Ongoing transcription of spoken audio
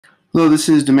Hello, this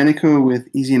is Domenico with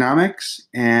Easynomics,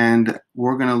 and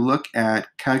we're going to look at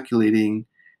calculating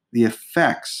the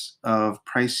effects of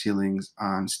price ceilings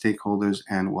on stakeholders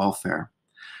and welfare.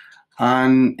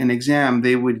 On an exam,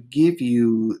 they would give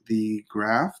you the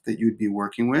graph that you'd be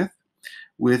working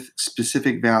with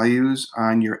specific values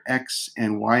on your x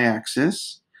and y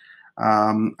axis.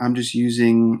 I'm just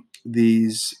using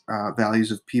these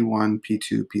values of P1,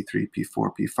 P2, P3,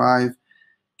 P4, P5.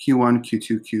 Q1,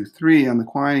 Q2, Q3 on the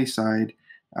quantity side,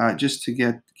 just to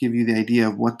give you the idea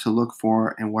of what to look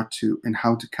for and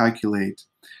how to calculate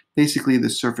basically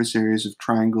the surface areas of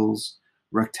triangles,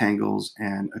 rectangles,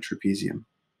 and a trapezium.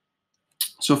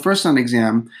 So first on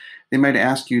exam, they might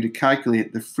ask you to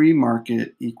calculate the free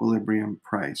market equilibrium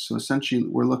price. So essentially,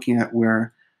 we're looking at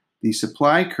where the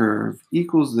supply curve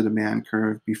equals the demand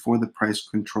curve before the price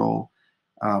control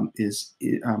is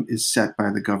set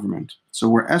by the government. So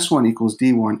where S1 equals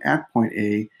D1 at point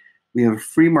A, we have a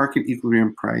free market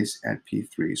equilibrium price at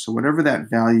P3. So whatever that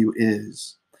value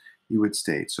is, you would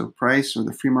state. So price, or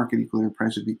the free market equilibrium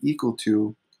price, would be equal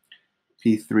to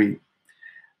P3.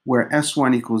 Where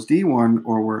S1 equals D1,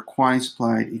 or where quantity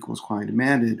supplied equals quantity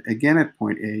demanded, again at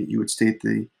point A, you would state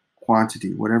the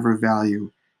quantity, whatever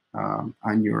value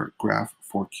on your graph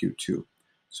for Q2.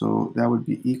 So that would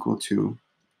be equal to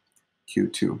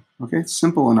Q2. Okay,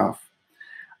 simple enough.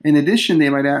 In addition, they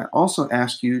might also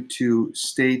ask you to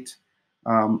state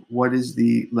what is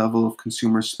the level of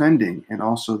consumer spending and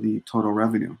also the total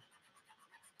revenue.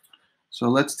 So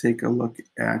let's take a look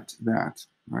at that.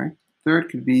 All right. Third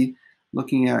could be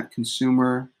looking at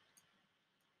consumer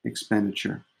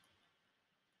expenditure,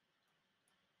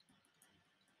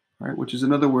 right, which is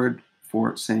another word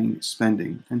for saying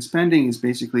spending. And spending is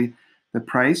basically the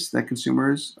price that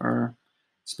consumers are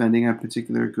spending on a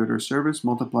particular good or service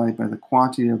multiplied by the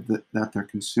quantity that they're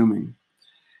consuming.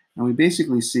 And we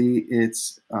basically see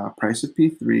it's price of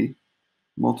P3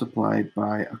 multiplied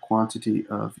by a quantity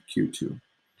of Q2.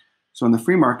 So in the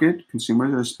free market,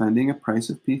 consumers are spending a price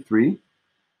of P3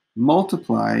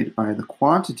 multiplied by the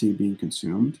quantity being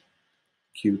consumed,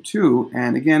 Q2.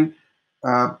 And again,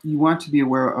 you want to be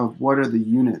aware of what are the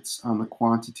units on the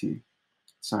quantity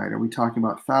side. Are we talking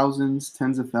about thousands,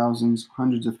 tens of thousands,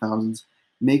 hundreds of thousands?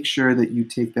 Make sure that you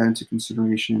take that into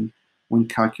consideration when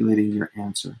calculating your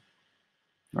answer.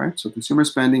 All right, so consumer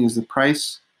spending is the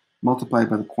price multiplied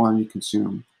by the quantity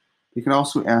consumed. They can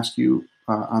also ask you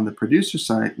on the producer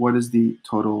side, what is the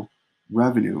total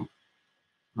revenue,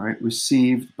 right,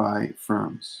 received by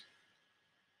firms,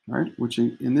 right, which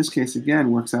in this case,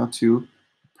 again, works out to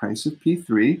the price of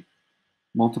P3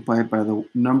 multiplied by the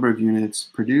number of units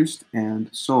produced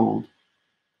and sold,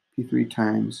 P3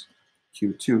 times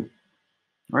Q2.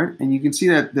 Right? And you can see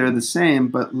that they're the same,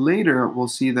 but later we'll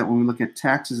see that when we look at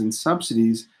taxes and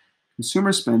subsidies,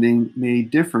 consumer spending may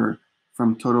differ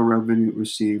from total revenue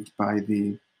received by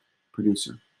the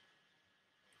producer.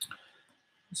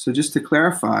 So just to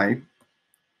clarify,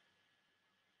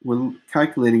 we're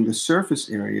calculating the surface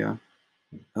area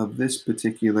of this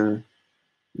particular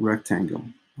rectangle,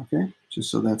 okay?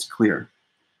 Just so that's clear.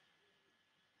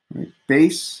 Right?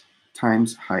 Base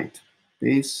times height.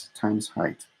 Base times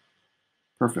height.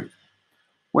 Perfect.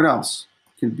 What else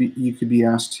you could be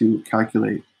asked to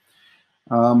calculate?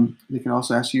 They can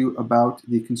also ask you about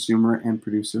the consumer and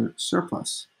producer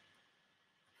surplus.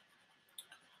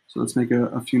 So let's make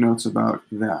a few notes about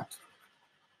that.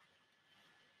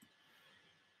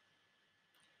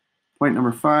 Point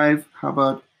number 5, how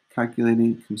about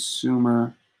calculating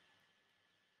consumer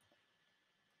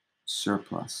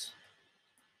surplus?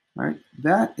 All right,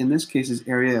 that in this case is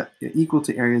area equal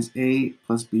to areas A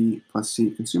plus B plus C.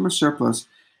 Consumer surplus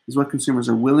is what consumers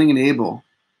are willing and able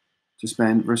to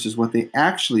spend versus what they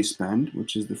actually spend,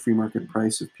 which is the free market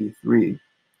price of P3,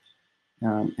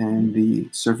 and the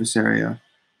surface area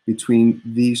between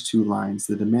these two lines,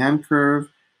 the demand curve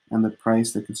and the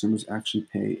price that consumers actually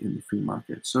pay in the free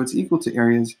market. So it's equal to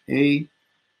areas A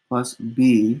plus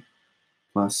B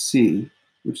plus C,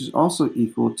 which is also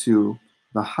equal to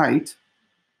the height,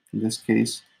 in this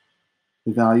case,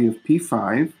 the value of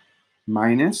P5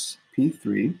 minus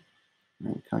P3,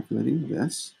 right, calculating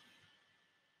this,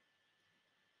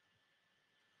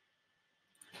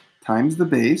 times the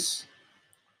base,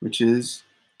 which is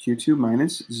Q2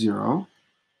 minus 0,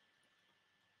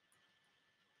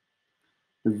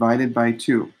 divided by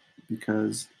 2,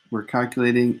 because we're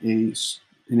calculating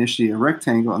initially a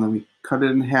rectangle, and then we cut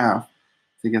it in half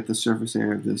to get the surface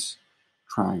area of this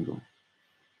triangle.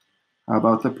 How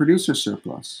about the producer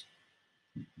surplus?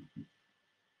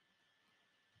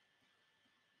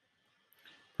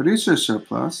 Producer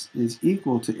surplus is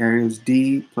equal to areas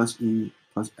D plus E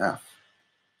plus F.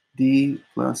 D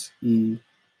plus E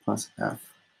plus F,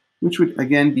 which would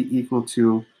again be equal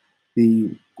to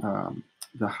the,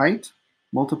 the height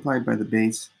multiplied by the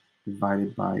base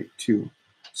divided by 2.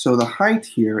 So the height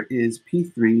here is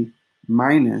P3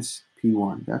 minus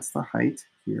P1. That's the height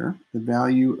here. The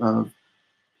value of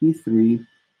P3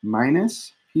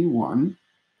 minus P1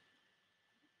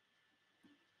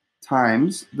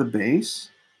 times the base,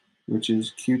 which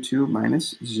is Q2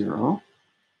 minus 0,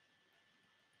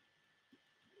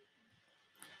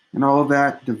 and all of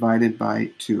that divided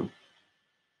by 2.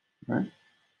 Right?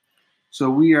 So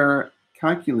we are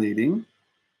calculating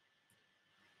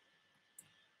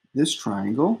this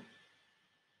triangle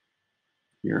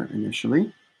here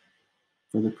initially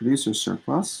for the producer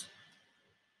surplus,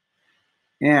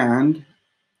 and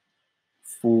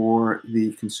for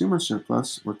the consumer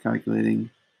surplus, we're calculating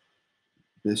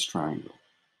this triangle.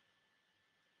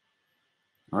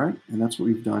 All right, and that's what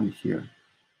we've done here.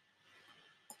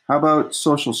 How about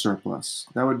social surplus?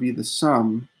 That would be the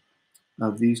sum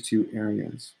of these two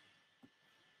areas.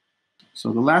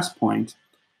 So the last point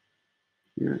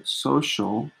here,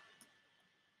 social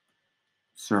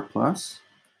surplus,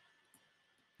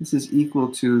 this is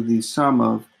equal to the sum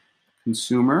of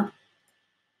consumer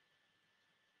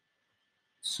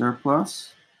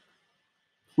surplus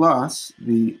plus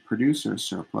the producer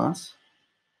surplus.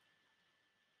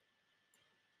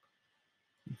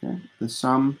 Okay, the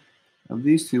sum of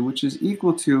these two, which is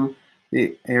equal to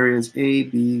the areas A,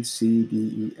 B, C, D,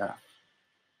 E, F.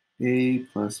 A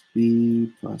plus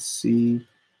B plus C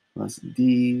plus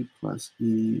D plus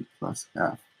E plus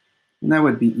F. And that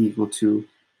would be equal to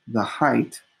the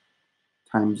height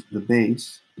times the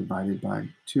base divided by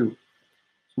 2.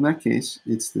 So in that case,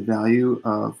 it's the value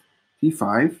of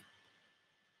P5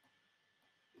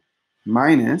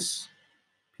 minus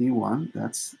P1,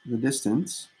 that's the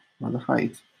distance or the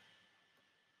height,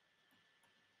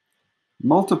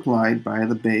 multiplied by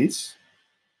the base,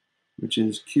 which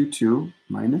is Q2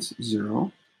 minus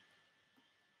 0,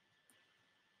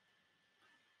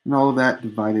 and all of that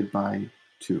divided by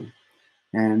 2.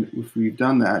 And if we've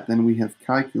done that, then we have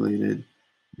calculated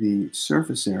the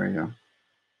surface area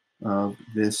of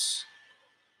this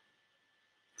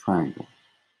triangle.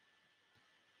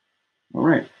 All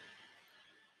right,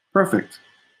 perfect.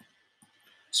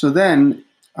 So then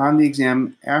on the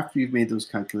exam, after you've made those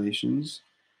calculations,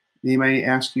 they may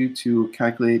ask you to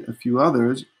calculate a few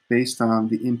others based on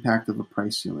the impact of a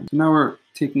price ceiling. So now we're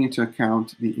taking into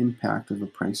account the impact of a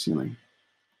price ceiling.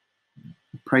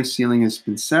 The price ceiling has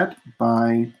been set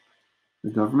by the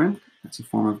government. That's a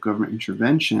form of government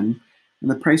intervention.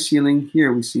 And the price ceiling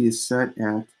here we see is set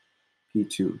at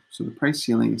P2. So the price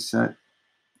ceiling is set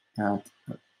at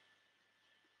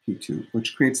P2,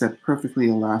 which creates that perfectly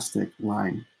elastic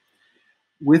line.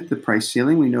 With the price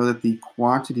ceiling, we know that the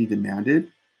quantity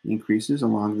demanded increases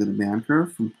along the demand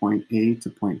curve from point A to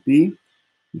point B,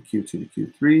 from Q2 to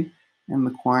Q3, and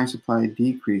the quantity supply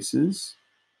decreases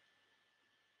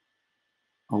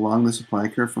along the supply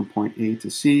curve from point A to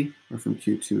C, or from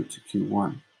Q2 to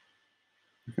Q1.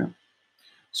 Okay.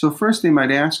 So first they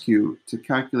might ask you to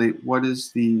calculate what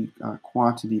is the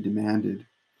quantity demanded,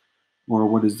 or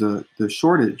what is the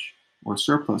shortage or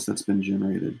surplus that's been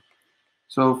generated.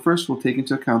 So first we'll take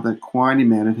into account that quantity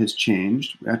demanded has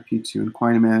changed at P2, and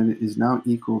quantity demanded is now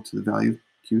equal to the value of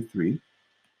Q3.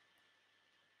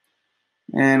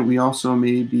 And we also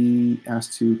may be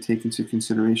asked to take into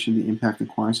consideration the impact of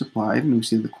quantity supplied, and we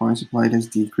see the quantity supplied has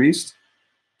decreased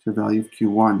to a value of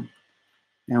Q1.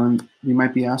 And we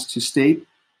might be asked to state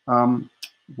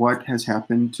what has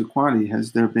happened to quantity.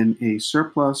 Has there been a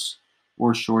surplus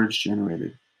or shortage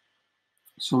generated?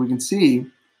 So we can see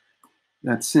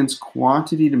that since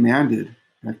quantity demanded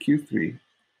at Q3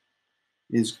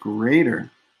 is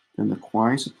greater than the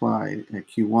quantity supplied at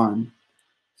Q1,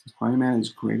 since quantity demand is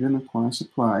greater than the quantity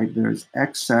supplied, there is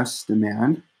excess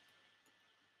demand.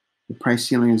 The price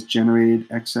ceiling has generated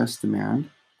excess demand,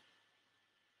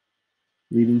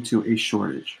 leading to a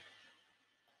shortage.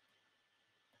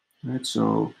 All right,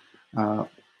 so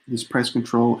this price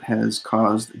control has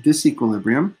caused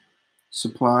disequilibrium.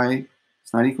 Supply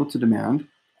is not equal to demand.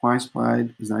 Quantity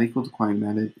supplied is not equal to quantity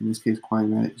demanded. In this case, quantity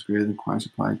demanded is greater than quantity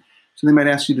supplied. So they might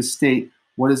ask you to state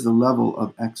what is the level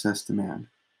of excess demand,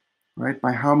 right?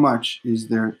 By how much is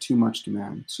there too much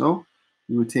demand? So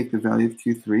we would take the value of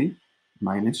Q3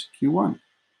 minus Q1.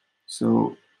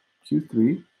 So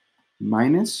Q3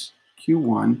 minus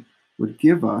Q1 would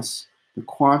give us the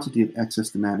quantity of excess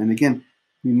demand. And again,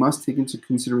 we must take into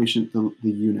consideration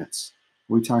the units.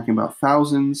 Are we talking about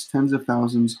thousands, tens of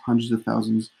thousands, hundreds of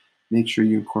thousands? Make sure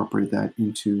you incorporate that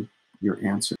into your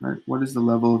answer. Right? What is the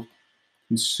level of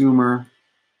consumer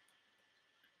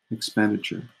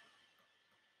expenditure.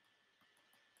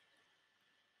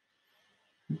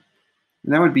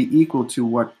 And that would be equal to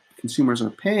what consumers are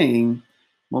paying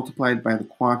multiplied by the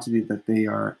quantity that they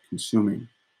are consuming.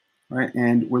 Right?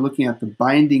 And we're looking at the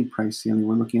binding price ceiling.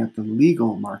 We're looking at the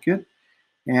legal market.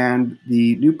 And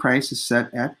the new price is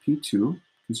set at P2.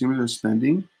 Consumers are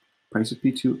spending, price of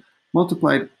P2,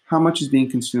 multiplied how much is being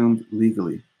consumed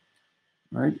legally.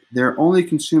 Right? They're only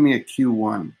consuming at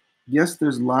Q1. Yes,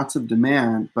 there's lots of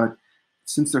demand, but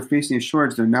since they're facing a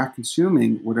shortage, they're not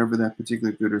consuming whatever that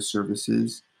particular good or service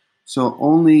is. So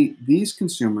only these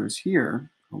consumers here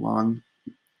along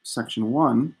section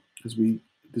 1, as we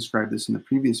described this in the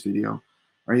previous video,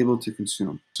 are able to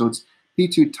consume. So it's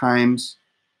P2 times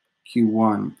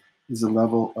Q1 is the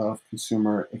level of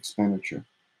consumer expenditure.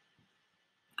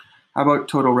 How about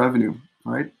total revenue?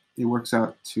 All right, it works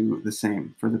out to the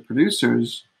same. For the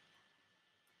producers,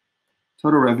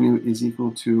 total revenue is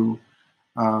equal to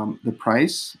the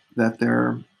price that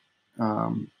they're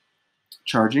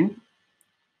charging.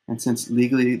 And since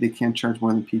legally they can't charge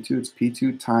more than P2, it's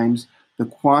P2 times the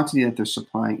quantity that they're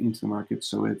supplying into the market.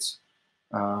 So it's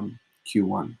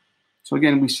Q1. So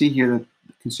again, we see here that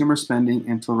consumer spending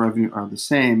and total revenue are the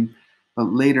same,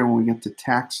 but later when we get to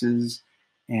taxes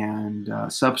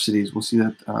and subsidies, we'll see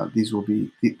that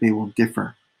they will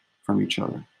differ from each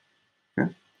other.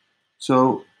 Okay,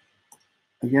 so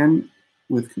again,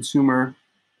 with consumer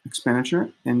expenditure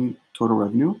and total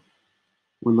revenue,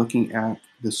 we're looking at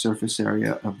the surface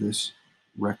area of this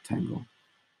rectangle.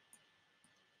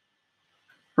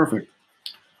 Perfect.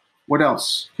 What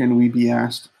else can we be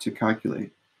asked to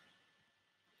calculate?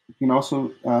 We can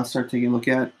also start taking a look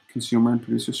at consumer and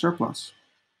producer surplus.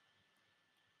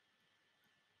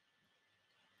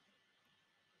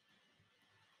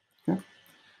 Okay.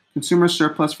 Consumer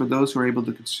surplus for those who are able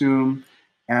to consume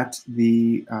at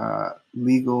the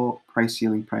legal price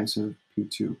ceiling price of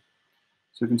P2.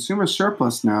 So consumer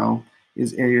surplus now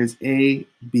is areas A,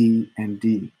 B, and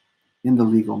D in the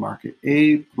legal market.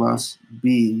 A plus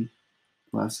B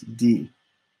plus D.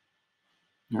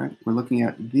 All right, we're looking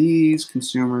at these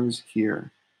consumers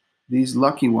here. These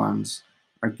lucky ones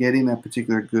are getting that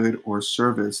particular good or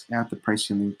service at the price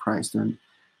ceiling price.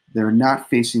 They're not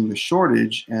facing the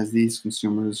shortage as these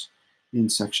consumers in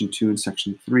section 2 and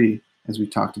section 3, as we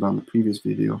talked about in the previous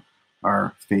video,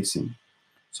 are facing.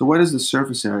 So what is the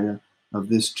surface area of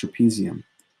this trapezium?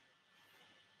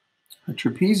 A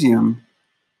trapezium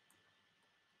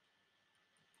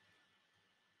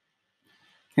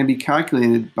can be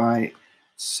calculated by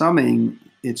summing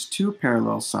its two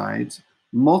parallel sides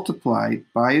multiplied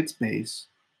by its base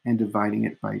and dividing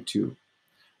it by 2.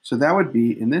 So that would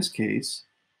be, in this case,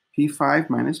 P5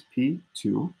 minus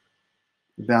P2,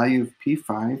 the value of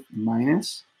P5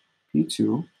 minus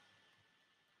P2,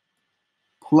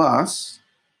 plus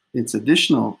its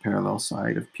additional parallel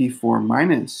side of P4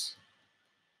 minus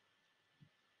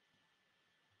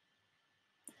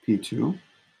P2.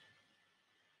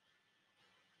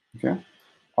 Okay,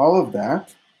 all of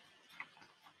that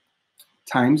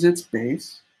times its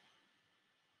base,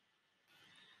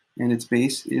 and its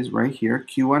base is right here,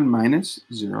 Q1 minus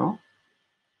 0,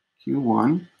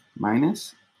 Q1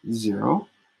 minus 0,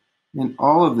 and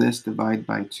all of this divide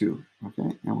by 2,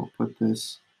 okay? And we'll put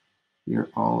this here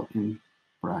all in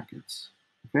brackets,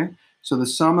 okay? So the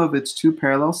sum of its two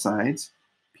parallel sides,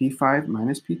 P5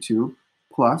 minus P2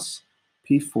 plus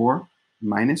P4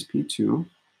 minus P2,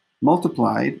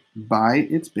 multiplied by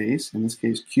its base, in this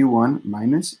case Q1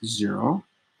 minus 0,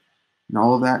 and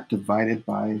all of that divided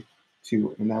by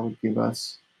 2, and that would give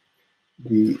us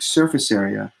the surface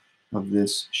area of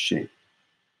this shape.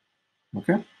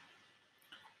 Okay?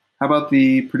 How about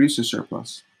the producer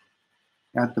surplus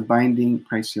at the binding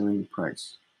price ceiling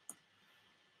price?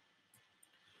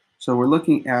 So we're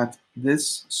looking at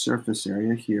this surface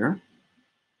area here,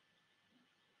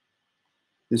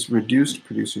 this reduced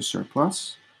producer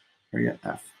surplus, area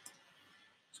F.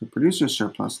 So producer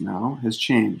surplus now has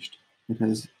changed. It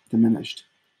has diminished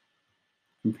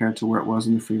compared to where it was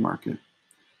in the free market.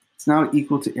 It's now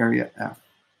equal to area F.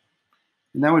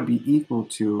 And that would be equal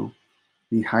to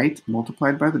the height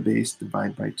multiplied by the base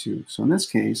divided by 2. So in this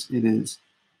case, it is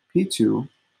P2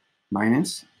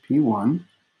 minus P1,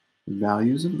 the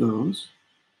values of those,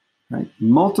 right,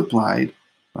 multiplied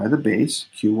by the base,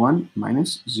 Q1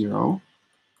 minus 0,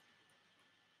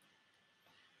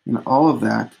 and all of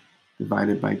that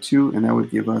divided by 2, and that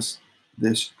would give us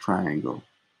this triangle.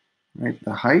 Right?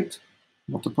 The height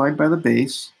multiplied by the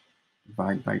base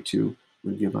divided by 2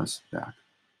 would give us that.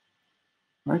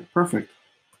 Right? Perfect.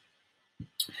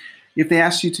 If they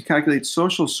asked you to calculate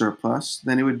social surplus,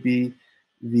 then it would be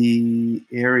the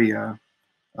area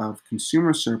of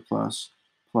consumer surplus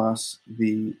plus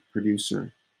the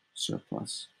producer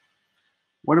surplus.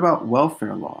 What about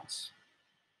welfare loss?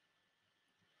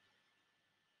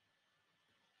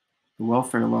 The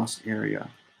welfare loss area.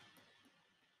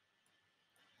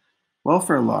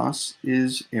 Welfare loss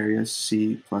is area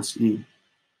C plus E.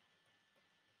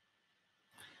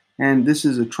 And this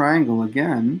is a triangle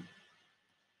again.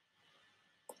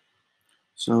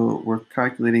 So we're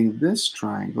calculating this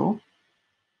triangle.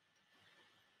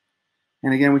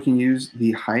 And again, we can use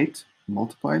the height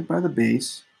multiplied by the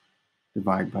base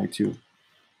divided by 2.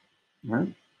 All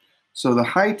right? So the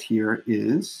height here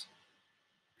is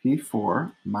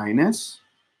P4 minus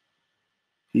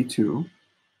P2,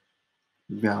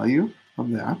 value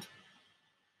of that,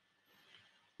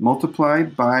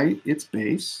 multiplied by its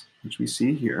base, which we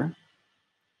see here,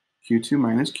 Q2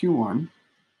 minus Q1,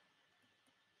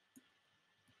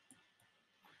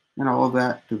 and all of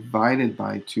that divided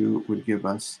by 2 would give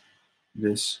us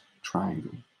this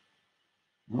triangle.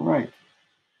 All right.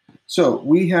 So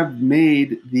we have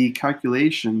made the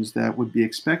calculations that would be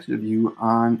expected of you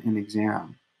on an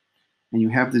exam. And you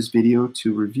have this video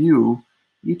to review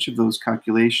each of those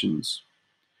calculations.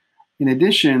 In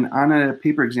addition, on a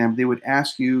paper exam, they would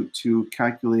ask you to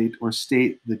calculate or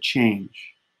state the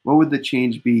change. What would the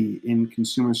change be in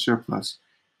consumer surplus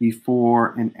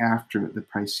before and after the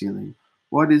price ceiling?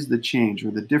 What is the change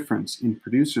or the difference in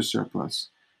producer surplus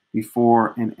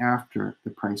before and after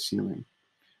the price ceiling?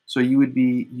 So you would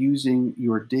be using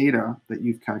your data that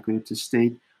you've calculated to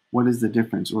state what is the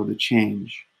difference or the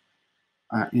change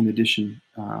in addition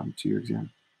to your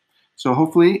exam. So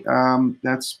hopefully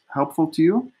that's helpful to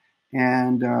you.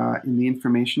 And in the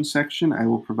information section, I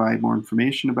will provide more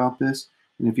information about this.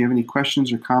 And if you have any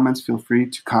questions or comments, feel free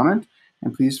to comment.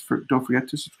 And please don't forget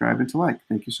to subscribe and to like.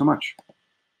 Thank you so much.